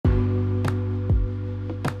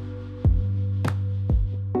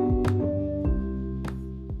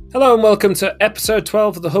Hello and welcome to episode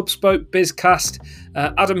 12 of the HubSpot Bizcast.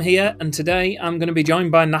 Adam here, and today I'm going to be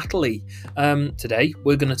joined by Natalie. Today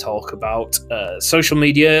we're going to talk about social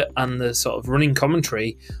media and the sort of running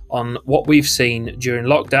commentary on what we've seen during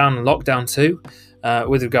lockdown and lockdown 2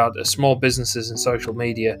 with regard to small businesses and social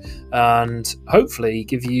media, and hopefully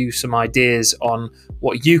give you some ideas on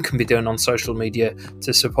what you can be doing on social media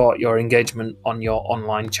to support your engagement on your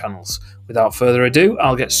online channels. Without further ado,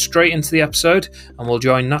 I'll get straight into the episode and we'll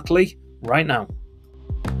join Natalie right now.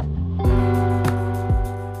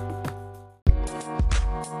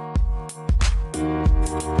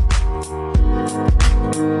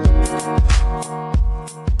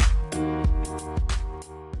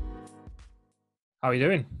 How are you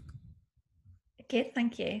doing? Good,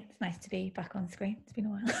 thank you. It's nice to be back on screen. It's been a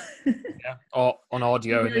while. Yeah, or on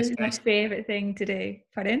audio in this case. My favourite thing to do.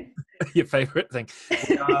 Pardon? Your favourite thing.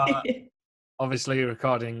 We are obviously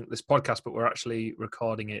recording this podcast, but we're actually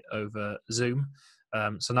recording it over Zoom.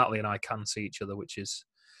 So Natalie and I can see each other, which is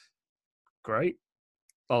great.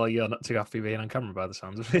 Although you're not too happy being on camera by the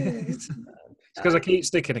sounds of it. It's because I keep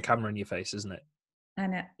sticking a camera in your face, isn't it? I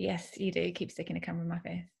know. Yes, you do. Keep sticking a camera in my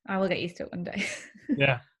face. I will get used to it one day.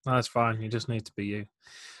 Yeah, that's fine. You just need to be you.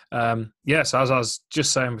 Yes, as I was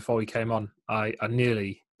just saying before we came on, I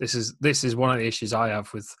nearly, this is one of the issues I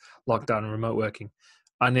have with lockdown and remote working.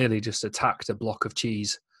 I nearly just attacked a block of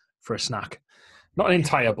cheese for a snack. Not an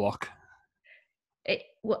entire block.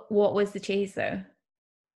 What was the cheese though?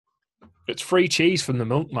 It's free cheese from the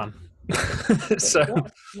milkman. So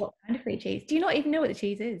what kind of free cheese? Do you not even know what the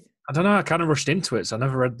cheese is? I don't know. I kind of rushed into it, so I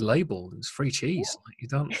never read the label. It's free cheese. Like, you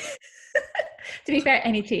don't. To be fair,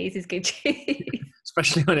 any cheese is good cheese.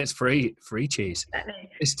 Especially when it's free cheese. Exactly.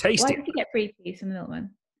 It's tasty. Why did you get free cheese from the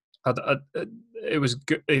milkman?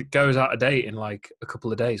 It goes out of date in like a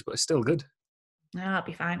couple of days, but it's still good. No, it'll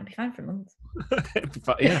be fine. It'll be fine for months.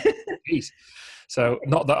 Yeah, cheese. So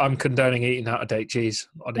not that I'm condoning eating out of date cheese.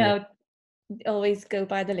 No, always go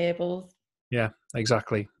by the labels. Yeah,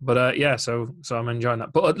 exactly. But so I'm enjoying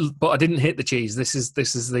that. But I didn't hit the cheese. This is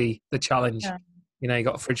the challenge. Yeah. You know, you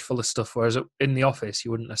got a fridge full of stuff, whereas in the office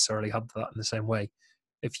you wouldn't necessarily have that in the same way.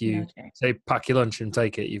 If you say pack your lunch and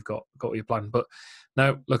take it, you've got what you planned. But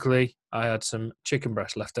no, luckily I had some chicken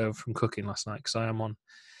breast left over from cooking last night because I am on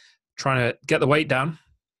trying to get the weight down,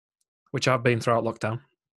 which I've been throughout lockdown,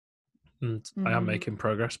 and I am making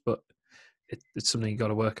progress. But it's something you got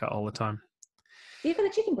to work at all the time. You've got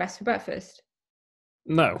a chicken breast for breakfast?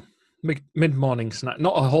 No, mid-morning snack.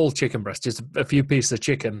 Not a whole chicken breast, just a few pieces of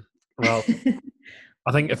chicken. Well,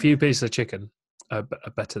 I think a few pieces of chicken are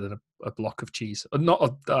better than a block of cheese.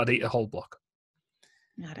 I'd eat a whole block.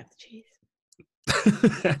 I'd have the cheese.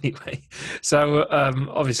 Anyway, so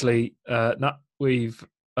obviously, we've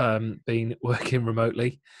been working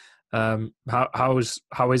remotely. How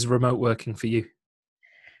is remote working for you?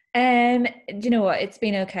 Do you know what? It's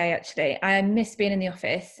been okay actually. I miss being in the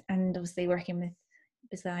office and obviously working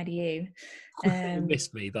beside you. You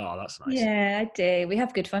miss me though. That's nice. Yeah, I do. We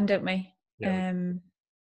have good fun, don't we? Yeah,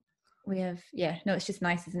 we have. Yeah, no, it's just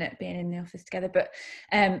nice, isn't it, being in the office together? But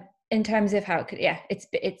in terms of how it could,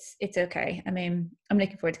 it's okay. I mean, I'm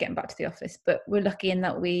looking forward to getting back to the office, but we're lucky in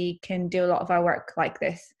that we can do a lot of our work like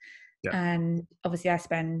this. Yeah. And obviously I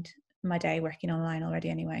spend my day working online already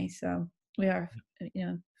anyway, so we are,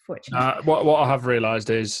 fortunate. What I have realised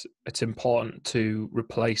is it's important to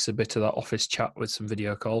replace a bit of that office chat with some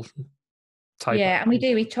video call type. Yeah, and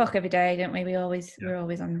we talk every day, don't we? We're always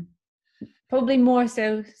on, probably more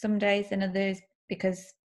so some days than others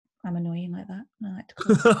because I'm annoying like that. I like to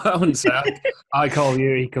call. I wouldn't say I call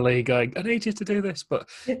you equally going, I need you to do this, but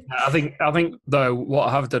I think though what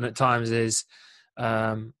I have done at times is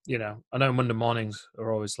I know Monday mornings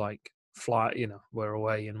are always like fly, we're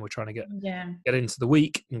away and we're trying to get into the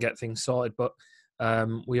week and get things sorted, but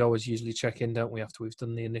we always usually check in, don't we, after we've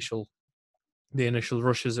done the initial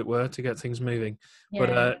rush, as it were, to get things moving.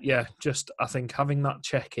 But just I think having that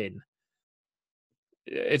check in,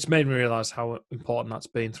 it's made me realise how important that's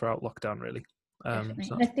been throughout lockdown, really.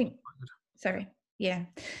 So I think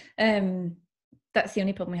that's the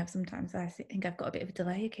only problem we have sometimes. I think I've got a bit of a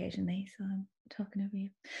delay occasionally, so I'm talking over you.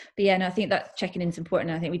 But I think that checking in is important.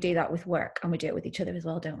 I think we do that with work and we do it with each other as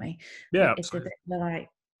well, don't we? Yeah, it's a bit like,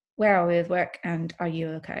 where are we with work and are you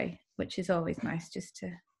okay? Which is always nice just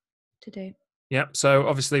to do. Yeah, so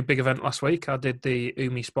obviously big event last week. I did the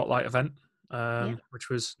UMI Spotlight event, which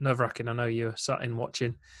was nerve-wracking. I know you were sat in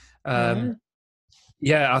watching. I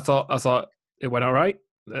thought it went all right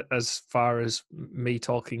as far as me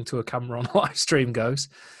talking to a camera on a live stream goes.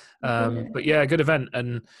 But yeah, good event.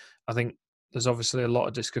 And I think there's obviously a lot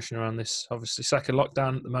of discussion around this, obviously second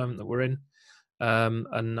lockdown at the moment that we're in.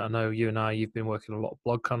 And I know you've been working a lot of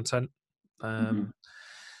blog content Mm-hmm.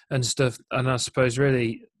 and stuff. And I suppose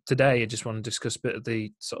really today I just want to discuss a bit of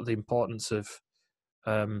the sort of the importance of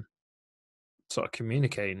um, sort of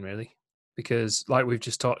communicating, really, because like we've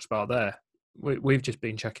just talked about there, we've just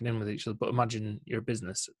been checking in with each other. But imagine you're a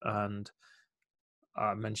business, and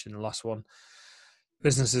I mentioned the last one.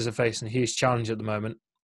 Businesses are facing a huge challenge at the moment,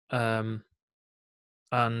 and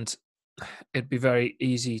it'd be very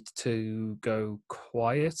easy to go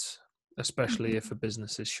quiet, especially if a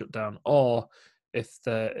business is shut down or if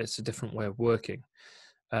it's a different way of working.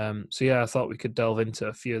 So yeah, I thought we could delve into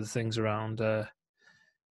a few of the things around,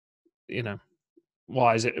 you know,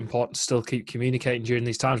 why is it important to still keep communicating during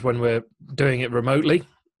these times when we're doing it remotely,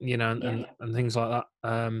 and things like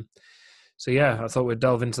that. So yeah, I thought we'd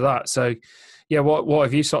delve into that. So yeah, what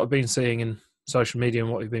have you sort of been seeing in social media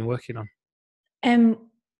and what you've been working on?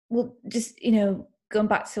 Well, just going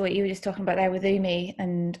back to what you were just talking about there with Umi,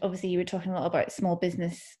 and obviously you were talking a lot about small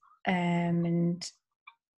business, and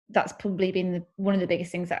that's probably been one of the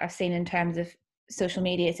biggest things that I've seen in terms of social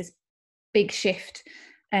media. It's this big shift.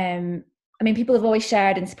 I mean, people have always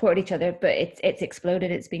shared and supported each other, but it's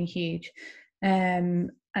exploded. It's been huge,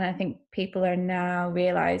 and I think people are now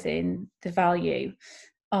realizing the value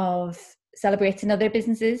of celebrating other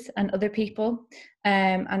businesses and other people,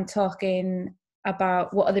 and talking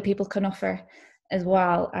about what other people can offer as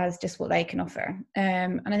well as just what they can offer.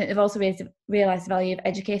 And I think they've also realized the value of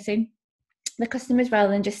educating the customers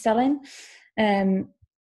rather than just selling. So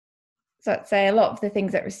I'd say a lot of the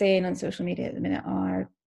things that we're seeing on social media at the minute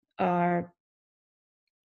are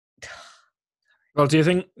Well, do you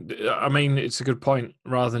think? I mean, it's a good point.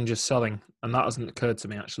 Rather than just selling, and that hasn't occurred to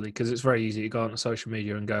me actually, because it's very easy to go onto social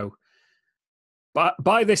media and go,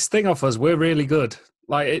 buy this thing off us. We're really good.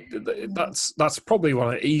 Like that's probably one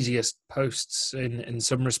of the easiest posts in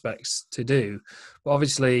some respects to do. But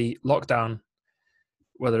obviously, lockdown,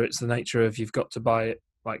 whether it's the nature of you've got to buy it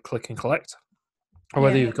like click and collect, or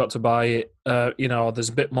whether you've got to buy it, there's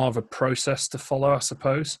a bit more of a process to follow. I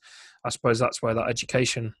suppose that's where that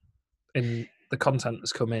education in the content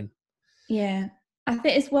has come in. Yeah, I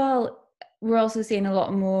think as well, we're also seeing a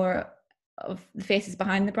lot more of the faces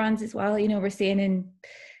behind the brands as well. We're seeing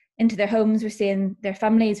into their homes, we're seeing their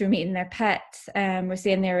families, we're meeting their pets, we're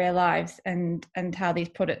seeing their real lives and how these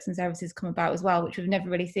products and services come about as well, which we've never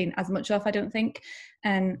really seen as much of, I don't think.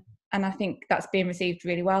 And I think that's being received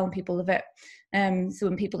really well and people love it. So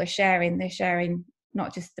when people are sharing, they're sharing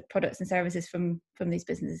not just the products and services from these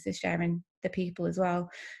businesses, they're sharing the people as well.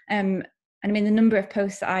 And I mean, the number of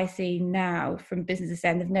posts that I see now from businesses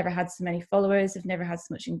saying they've never had so many followers, they've never had so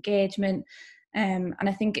much engagement. And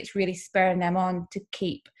I think it's really spurring them on to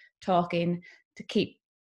keep talking, to keep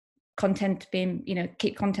content being,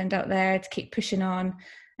 keep content out there, to keep pushing on.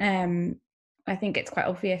 I think it's quite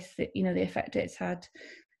obvious that, the effect it's had.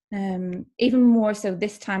 Even more so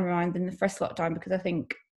this time around than the first lockdown, because I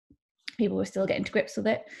think people were still getting to grips with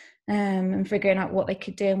it, and figuring out what they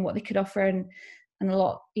could do and what they could offer. And a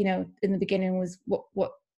lot, in the beginning was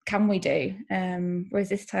what can we do? Whereas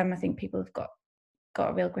this time, I think people have got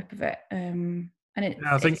a real grip of it. And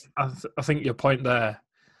I think your point there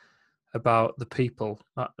about the people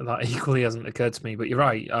that equally hasn't occurred to me, but you're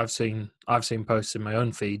right. I've seen posts in my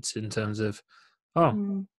own feeds in terms of,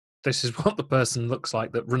 this is what the person looks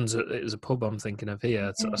like that runs it as a pub I'm thinking of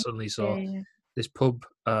here. So I suddenly saw this pub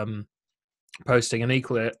posting, and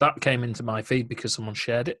equally that came into my feed because someone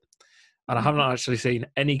shared it, and I haven't actually seen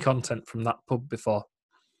any content from that pub before.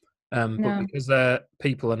 But because their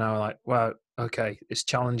people are now like, wow, okay, it's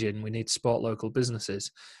challenging, we need to support local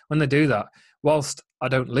businesses. When they do that, whilst I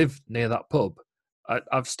don't live near that pub,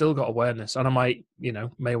 I've still got awareness, and I might,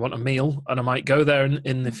 may want a meal, and I might go there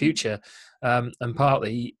in the future. And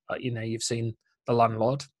partly, you've seen the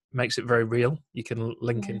landlord makes it very real. You can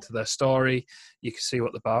link into their story, you can see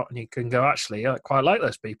what they're about, and you can go, actually, I quite like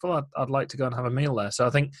those people. I'd like to go and have a meal there. So I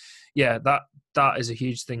think, that is a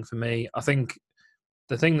huge thing for me. I think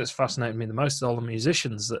the thing that's fascinated me the most is all the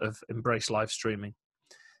musicians that have embraced live streaming.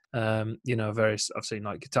 I've seen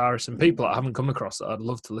like guitarists and people that I haven't come across that I'd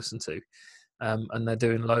love to listen to. And they're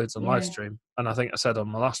doing loads on live stream. And I think I said on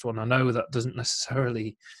my last one, I know that doesn't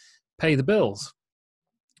necessarily pay the bills.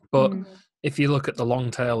 But if you look at the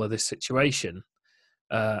long tail of this situation,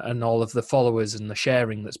 and all of the followers and the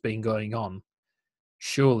sharing that's been going on,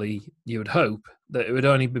 surely you would hope that it would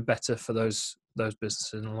only be better for those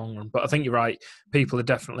businesses in the long run. But I think you're right. People are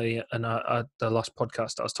definitely, and the last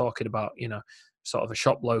podcast I was talking about, sort of a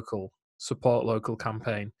shop local, support local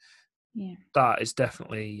campaign. Yeah, that is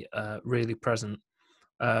definitely really present,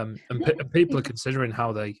 and people are considering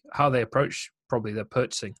how they approach probably their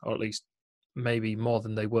purchasing, or at least maybe more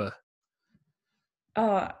than they were.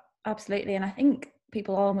 Oh, absolutely. And I think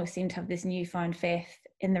people almost seem to have this newfound faith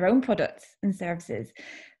in their own products and services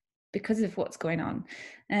because of what's going on.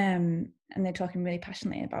 And they're talking really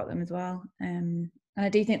passionately about them as well. And I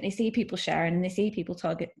do think they see people sharing and they see people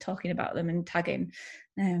talking about them and tagging.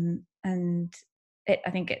 And I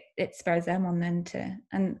think it spurs them on then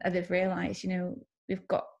and they've realised, we've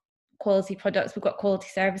got quality products, we've got quality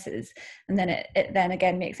services, and then it then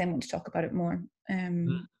again makes them want to talk about it more.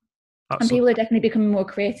 And people are definitely becoming more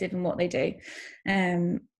creative in what they do.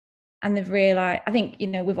 And they've realised, I think,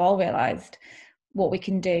 we've all realised what we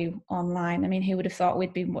can do online. I mean, who would have thought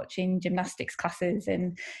we'd been watching gymnastics classes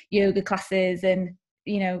and yoga classes and,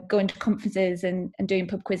 going to conferences and doing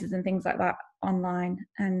pub quizzes and things like that online.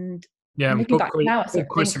 And looking back now, I sort of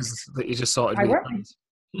quizzes that you just sorted with friends.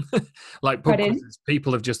 Like pub quizzes,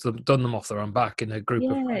 people have just done them off their own back in a group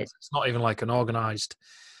of friends. It's not even like an organised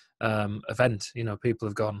event. People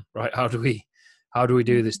have gone, right, how do we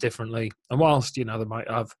do this differently? And whilst they might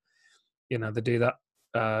have, they do that.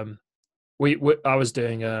 I was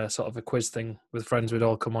doing a sort of a quiz thing with friends. We'd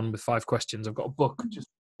all come on with 5 questions. I've got a book just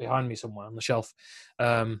behind me somewhere on the shelf,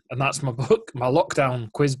 and that's my book, my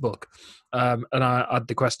lockdown quiz book. And I add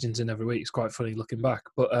the questions in every week. It's quite funny looking back,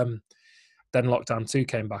 but then lockdown 2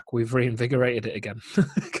 came back. We've reinvigorated it again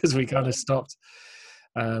because we kind of stopped.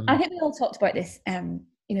 I think we all talked about this.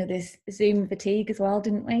 There's Zoom fatigue as well,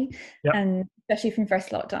 didn't we? Yep. And especially from first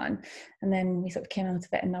lockdown, and then we sort of came out of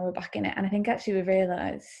it, and now we're back in it. And I think actually we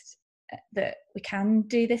realised that we can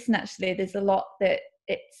do this, and actually there's a lot that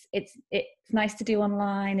it's nice to do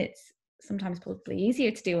online. It's sometimes probably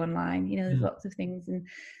easier to do online. There's lots of things, and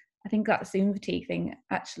I think that Zoom fatigue thing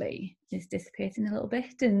actually is dissipating a little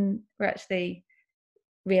bit, and we're actually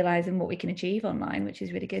realising what we can achieve online, which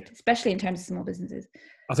is really good, especially in terms of small businesses.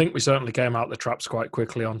 I think we certainly came out the traps quite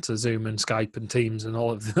quickly onto Zoom and Skype and Teams and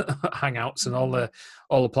all of the Hangouts and all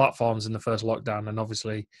the platforms in the first lockdown. And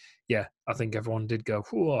obviously, I think everyone did go,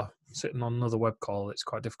 sitting on another web call, it's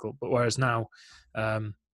quite difficult. But whereas now,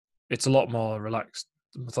 it's a lot more relaxed,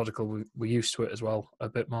 methodical. We're used to it as well, a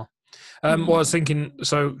bit more. What I was thinking,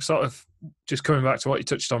 so sort of just coming back to what you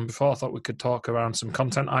touched on before, I thought we could talk around some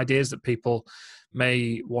content ideas that people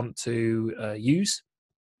may want to use.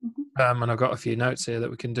 And I've got a few notes here that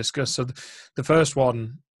we can discuss. So the first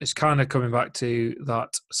one is kind of coming back to that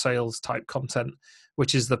sales type content,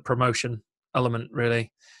 which is the promotion element,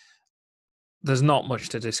 really. There's not much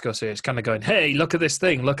to discuss here. It's kind of going, hey, look at this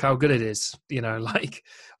thing. Look how good it is.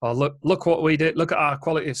 Or look what we did. Look at our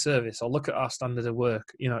quality of service, or look at our standard of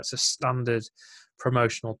work. It's a standard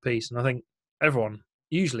promotional piece. And I think everyone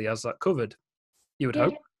usually has that covered, you would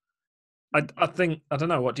hope. I think, I don't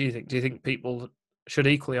know, what do you think? Do you think people should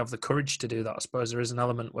equally have the courage to do that? I suppose there is an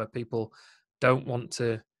element where people don't want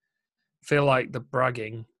to feel like the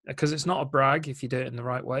bragging, because it's not a brag if you do it in the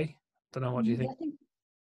right way. I don't know, what do you think?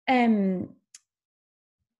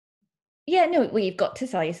 You've got to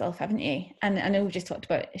sell yourself, haven't you? And I know we've just talked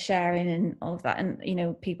about sharing and all of that,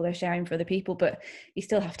 and people are sharing for other people, but you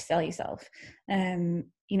still have to sell yourself.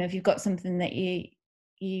 If you've got something that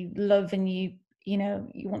you love and you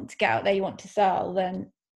want to get out there, you want to sell,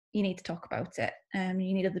 then you need to talk about it. You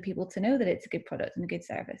need other people to know that it's a good product and a good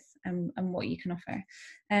service, and what you can offer.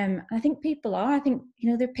 I think people are. I think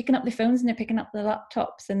they're picking up their phones and they're picking up their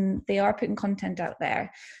laptops, and they are putting content out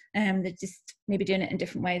there. They're just maybe doing it in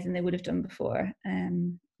different ways than they would have done before.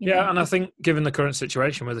 And I think given the current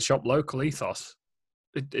situation with the shop local ethos,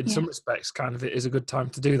 in some respects, kind of it is a good time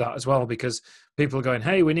to do that as well, because people are going,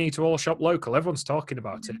 hey, we need to all shop local. Everyone's talking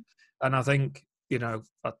about it. And I think,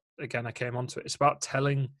 again, I came onto it. It's about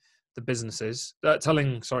telling the businesses,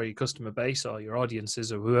 your customer base or your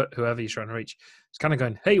audiences or whoever you're trying to reach. It's kind of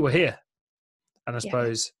going, hey, we're here. And I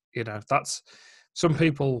suppose, that's some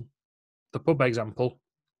people, the pub example,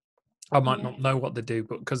 I might not know what they do,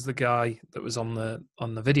 but because the guy that was on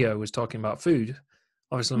the video was talking about food,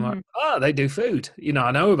 obviously I'm like, they do food.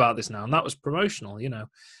 I know about this now, and that was promotional,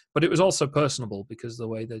 but it was also personable because of the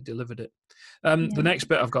way they delivered it. The next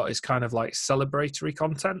bit I've got is kind of like celebratory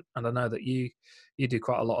content, and I know that you do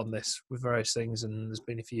quite a lot on this with various things, and there's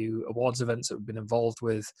been a few awards events that we've been involved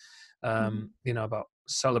with, about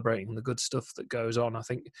celebrating the good stuff that goes on. I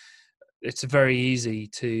think it's very easy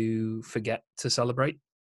to forget to celebrate.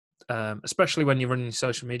 Especially when you're running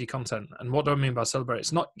social media content. And what do I mean by celebrate?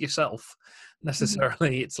 It's not yourself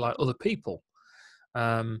necessarily, it's like other people.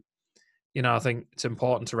 I think it's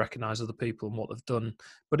important to recognize other people and what they've done,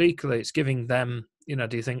 but equally it's giving them,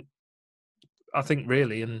 I think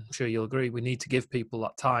really, and I'm sure you'll agree, we need to give people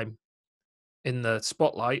that time in the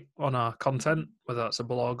spotlight on our content, whether that's a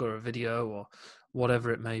blog or a video or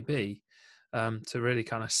whatever it may be. to really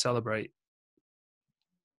kind of celebrate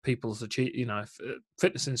people's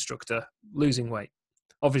fitness instructor losing weight.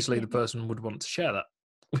 Obviously, the person would want to share that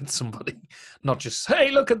with somebody, not just, hey,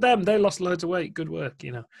 look at them, they lost loads of weight, good work,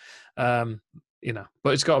 but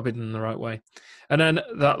it's got to be done in the right way. And then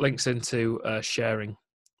that links into sharing.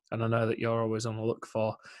 And I know that you're always on the look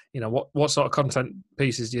for, what sort of content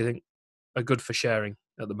pieces do you think are good for sharing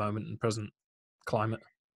at the moment in present climate?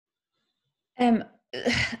 At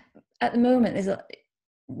the moment, there's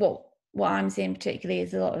what I'm seeing particularly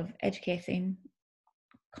is a lot of education,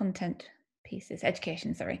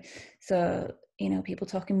 sorry. So, people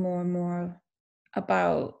talking more and more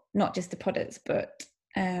about not just the products, but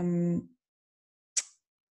I'm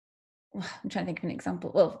trying to think of an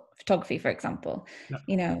example. Well, photography, for example.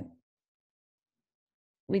 Yeah.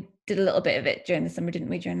 We did a little bit of it during the summer, didn't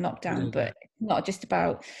we, during lockdown? But it's not just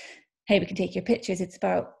about, hey, we can take your pictures. It's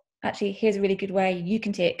about, actually, here's a really good way you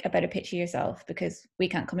can take a better picture yourself, because we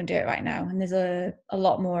can't come and do it right now. And there's a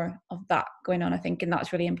lot more of that going on, I think, and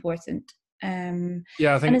that's really important. I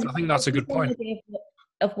think that's a good point.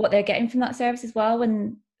 Of what they're getting from that service as well.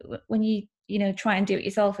 When you try and do it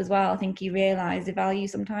yourself as well, I think you realise the value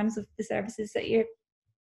sometimes of the services that you're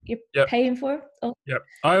paying for.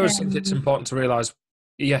 I always think it's important to realise,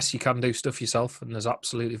 yes, you can do stuff yourself, and there's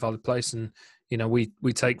absolutely valid place. And we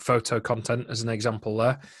take photo content as an example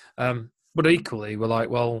there, but equally we're like,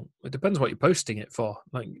 well, it depends what you're posting it for.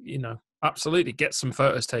 Like, absolutely get some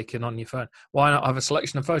photos taken on your phone. Why not have a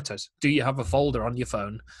selection of photos? Do you have a folder on your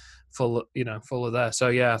phone full of there? So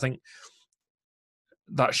I think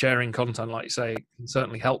that sharing content, like you say, can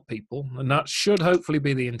certainly help people, and that should hopefully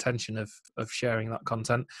be the intention of sharing that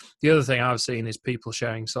content. The other thing I've seen is people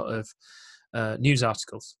sharing sort of news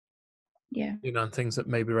articles, and things that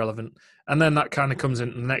may be relevant, and then that kind of comes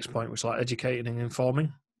into the next point, which is like educating and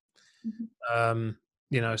informing. So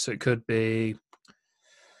it could be,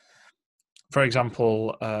 for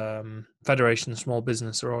example, Federation of Small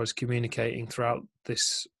Business are always communicating throughout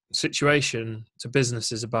this situation to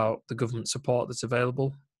businesses about the government support that's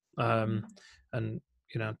available, and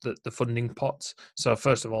the funding pots. So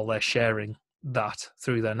first of all, they're sharing that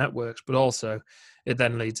through their networks, but also it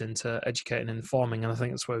then leads into educating and informing. And I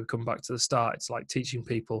think that's where we come back to the start. It's like teaching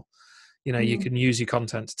people, you can use your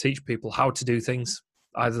content to teach people how to do things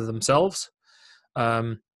either themselves,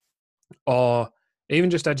 or even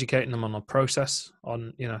just educating them on a process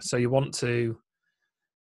on, so you want to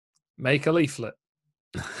make a leaflet.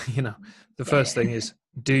 The first thing is,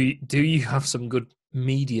 do you have some good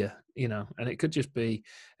media, and it could just be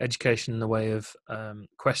education in the way of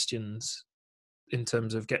questions in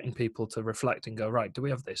terms of getting people to reflect and go, right, do we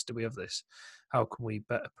have this? How can we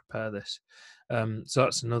better prepare this? So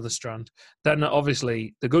that's another strand. Then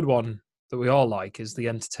obviously the good one that we all like is the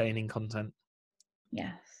entertaining content.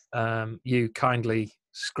 Yes. You kindly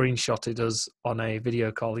screenshotted us on a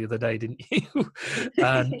video call the other day, didn't you?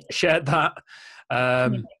 And shared that.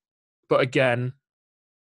 But again,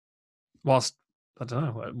 whilst, I don't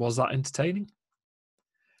know, was that entertaining?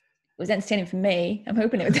 It was entertaining for me. I'm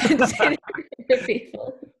hoping it was entertaining for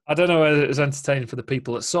people. I don't know whether it was entertaining for the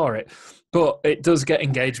people that saw it, but it does get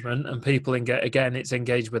engagement, and people it's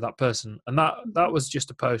engaged with that person. And that was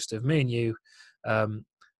just a post of me and you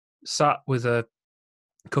sat with a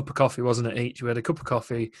cup of coffee, wasn't it, each? We had a cup of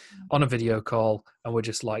coffee on a video call, and we're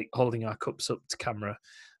just like holding our cups up to camera.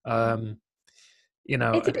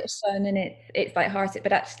 It's a bit of fun, and it's light-hearted,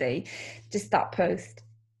 but actually just that post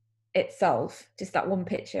itself, just that one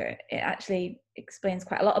picture, it actually explains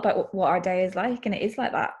quite a lot about what our day is like, and it is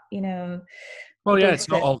like that, Well, it's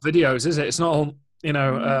not all videos, is it? It's not all,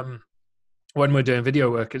 when we're doing video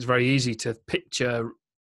work, it's very easy to picture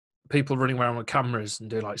people running around with cameras and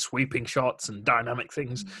do like sweeping shots and dynamic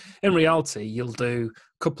things. In reality, you'll do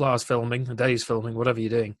a couple hours filming, a day's filming, whatever you're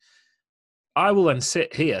doing. I will then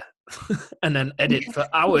sit here and then edit for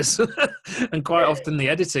hours. And quite often the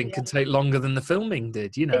editing can take longer than the filming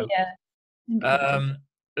did,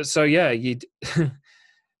 So you'd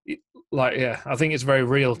I think it's very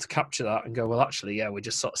real to capture that and go, well, actually, we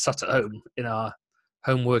just sort of sat at home in our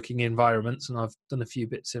home working environments, and I've done a few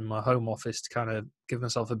bits in my home office to kind of give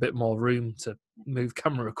myself a bit more room to move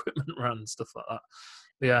camera equipment around and stuff like that.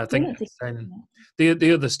 But I think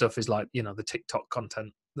the other stuff is like, the TikTok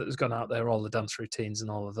content that has gone out there, all the dance routines and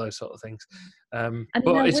all of those sort of things. I would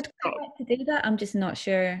quite like to do that. I'm just not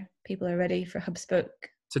sure people are ready for HubSpoke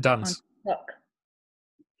to dance.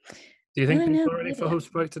 Do you think people are ready for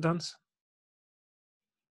HubSpoke to dance?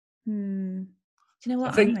 Do you know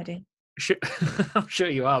what? I'm ready. I'm sure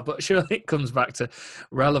you are, but surely it comes back to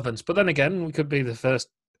relevance. But then again, we could be the first,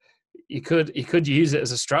 you could use it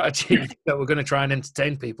as a strategy that we're going to try and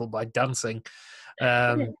entertain people by dancing,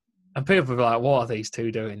 and people will be like, "What are these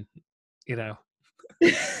two doing?" You know, I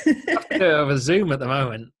have to do it over Zoom at the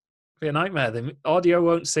moment. It'd be a nightmare. The audio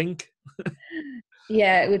won't sync.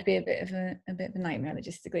 Yeah, it would be a bit of a nightmare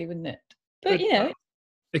logistically, wouldn't it? But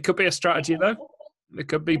it could be a strategy though. It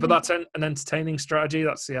could be, but that's an entertaining strategy.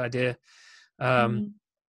 That's the idea.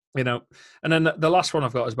 You know, and then the last one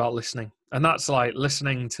I've got is about listening, and that's like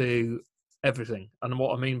listening to everything. And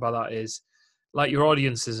what I mean by that is like your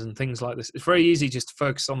audiences and things like this. It's very easy just to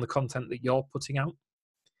focus on the content that you're putting out.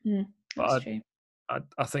 That's true.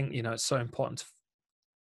 I think, you know, it's so important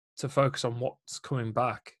to focus on what's coming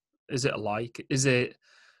back. Is it a like?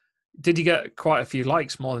 Did you get quite a few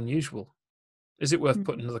likes more than usual? Is it worth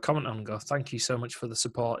putting another comment on and go, thank you so much for the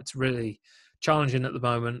support. It's really challenging at the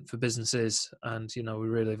moment for businesses, and, you know, we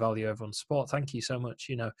really value everyone's support. Thank you so much,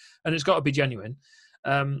 you know, and it's got to be genuine.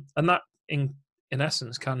 And that in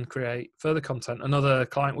essence can create further content. Another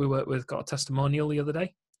client we worked with got a testimonial the other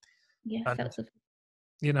day. Yeah. And,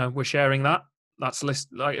 you know, we're sharing that. That's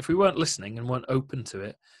like, if we weren't listening and weren't open to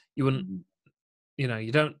it, you wouldn't, you know,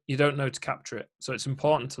 you don't know to capture it. So it's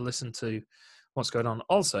important to listen to what's going on.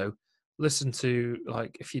 Also, listen to,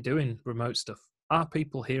 like, if you're doing remote stuff, are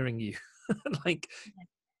people hearing you? Like,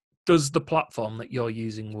 does the platform that you're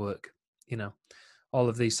using work? You know, all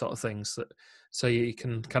of these sort of things, that so you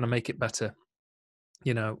can kind of make it better.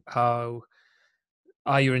 You know, how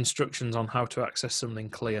are your instructions on how to access something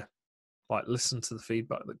clear? Like, listen to the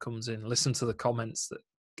feedback that comes in, listen to the comments that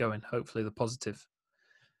go in, hopefully the positive.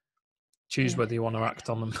 Choose whether you want to act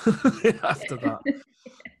on them after that.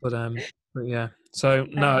 But yeah, so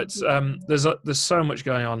no, it's there's so much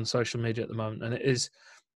going on social media at the moment, and it is.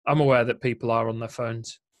 I'm aware that people are on their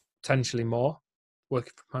phones potentially more,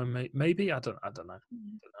 working from home. Maybe I don't know.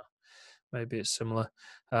 Maybe it's similar,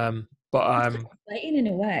 but I'm exciting in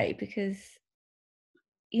a way, because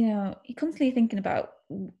you know you're constantly thinking about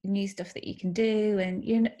new stuff that you can do, and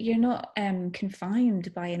you're not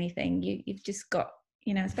confined by anything. You've just got,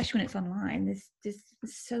 you know, especially when it's online. There's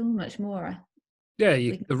so much more. Yeah,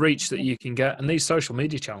 the reach that you can get, and these social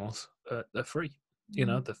media channels, they're free. You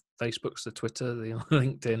know, the Facebooks, the Twitter, the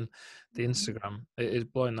LinkedIn, the Instagram. It is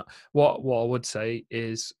blowing that. What I would say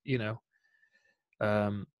is, you know,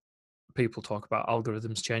 people talk about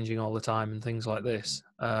algorithms changing all the time and things like this.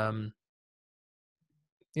 You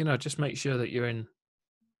know, just make sure that you're in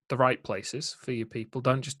the right places for your people.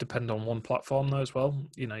 Don't just depend on one platform though as well.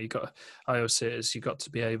 You know, I always say is you got to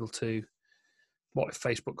be able to, what if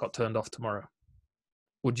Facebook got turned off tomorrow?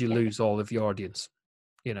 Would you lose all of your audience?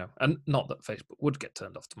 You know, and not that Facebook would get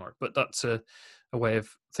turned off tomorrow, but that's a way of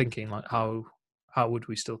thinking, like how would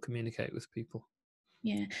we still communicate with people?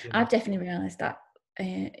 Yeah, I've definitely realised that,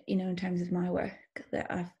 you know, in terms of my work, that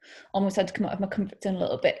I've almost had to come out of my comfort zone a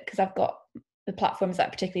little bit, because I've got the platforms that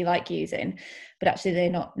I particularly like using, but actually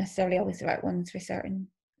they're not necessarily always the right ones for certain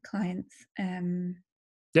clients.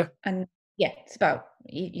 Yeah. And yeah, it's about,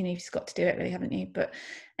 you know, you've just got to do it really, haven't you?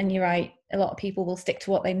 And you're right, a lot of people will stick to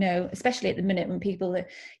what they know, especially at the minute when people are, you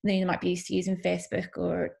know, you might be used to using Facebook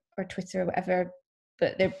or Twitter or whatever,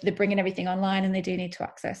 but they're bringing everything online, and they do need to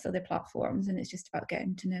access other platforms, and it's just about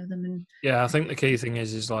getting to know them. And yeah, I think the key thing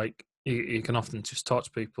is like you can often just talk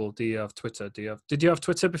to people. Do you have Twitter? Did you have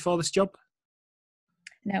Twitter before this job?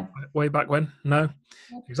 No. Way back when? No,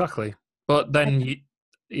 exactly. But then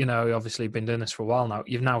you know, obviously been doing this for a while now.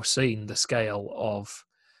 You've now seen the scale of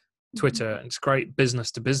Twitter. It's great business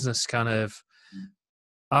to business kind of.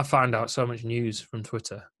 I find out so much news from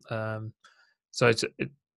Twitter. So it's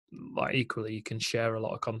like equally you can share a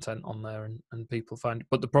lot of content on there, and people find it.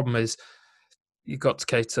 But the problem is you've got to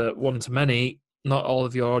cater one to many. Not all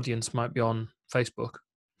of your audience might be on Facebook.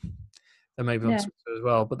 They may be on Twitter as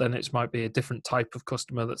well, but then it might be a different type of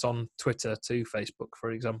customer that's on Twitter to Facebook,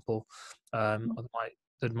 for example. Or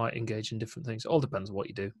they might engage in different things. It all depends on what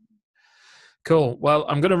you do. Cool. Well,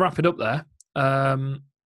 I'm going to wrap it up there.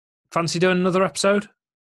 Fancy doing another episode?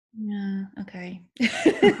 Yeah. Okay.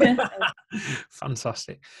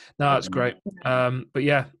 Fantastic. No, that's great. But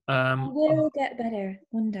yeah, we'll get better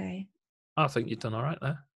one day. I think you've done all right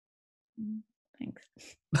there. Thanks.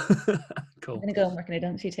 Cool. I'm going to go and work in a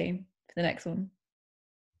dance routine for the next one.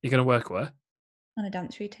 You're going to work where? On a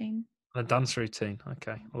dance routine. On a dance routine.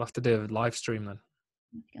 Okay. We'll have to do a live stream then.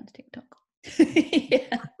 Go on to TikTok.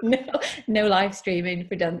 Yeah. No live streaming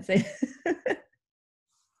for dancing.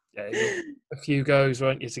 Yeah, a few goes,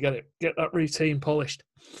 won't you, to get that routine polished.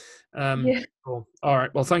 Yeah. Cool. All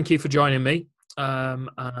right. Well, thank you for joining me.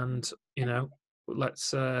 And you know,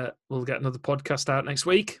 let's we'll get another podcast out next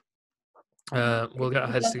week. We'll get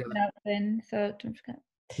our heads together. Then, so don't forget.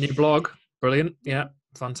 New blog, brilliant. Yeah,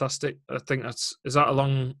 fantastic. I think is that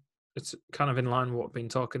along. It's kind of in line with what we've been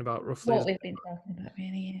talking about roughly. What we've been talking about,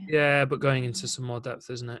 really. Yeah, but going into some more depth,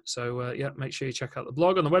 isn't it? So yeah, make sure you check out the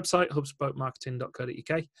blog on the website,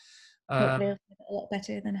 hubspotmarketing.co.uk. Hopefully, I'll do a lot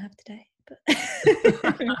better than I have today. But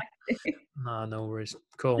no worries.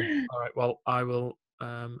 Cool. All right. Well, I will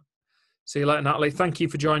see you later, Natalie. Thank you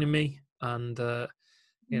for joining me, and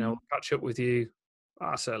catch up with you.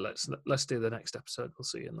 So let's do the next episode. We'll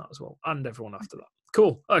see you in that as well, and everyone after that.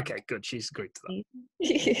 Cool. Okay. Good. She's agreed to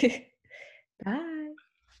that. Bye.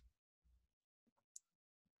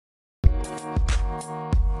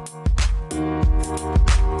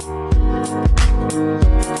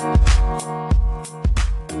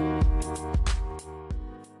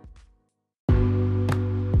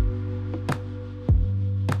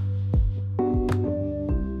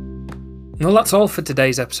 Well, that's all for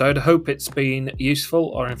today's episode. I hope it's been useful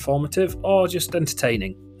or informative or just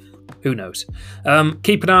entertaining. Who knows?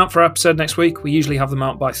 Keep an eye out for our episode next week. We usually have them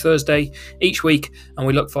out by Thursday each week, and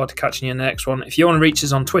we look forward to catching you in the next one. If you want to reach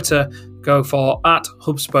us on Twitter, go for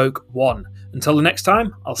 @HubSpoke1. Until the next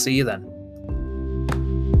time, I'll see you then.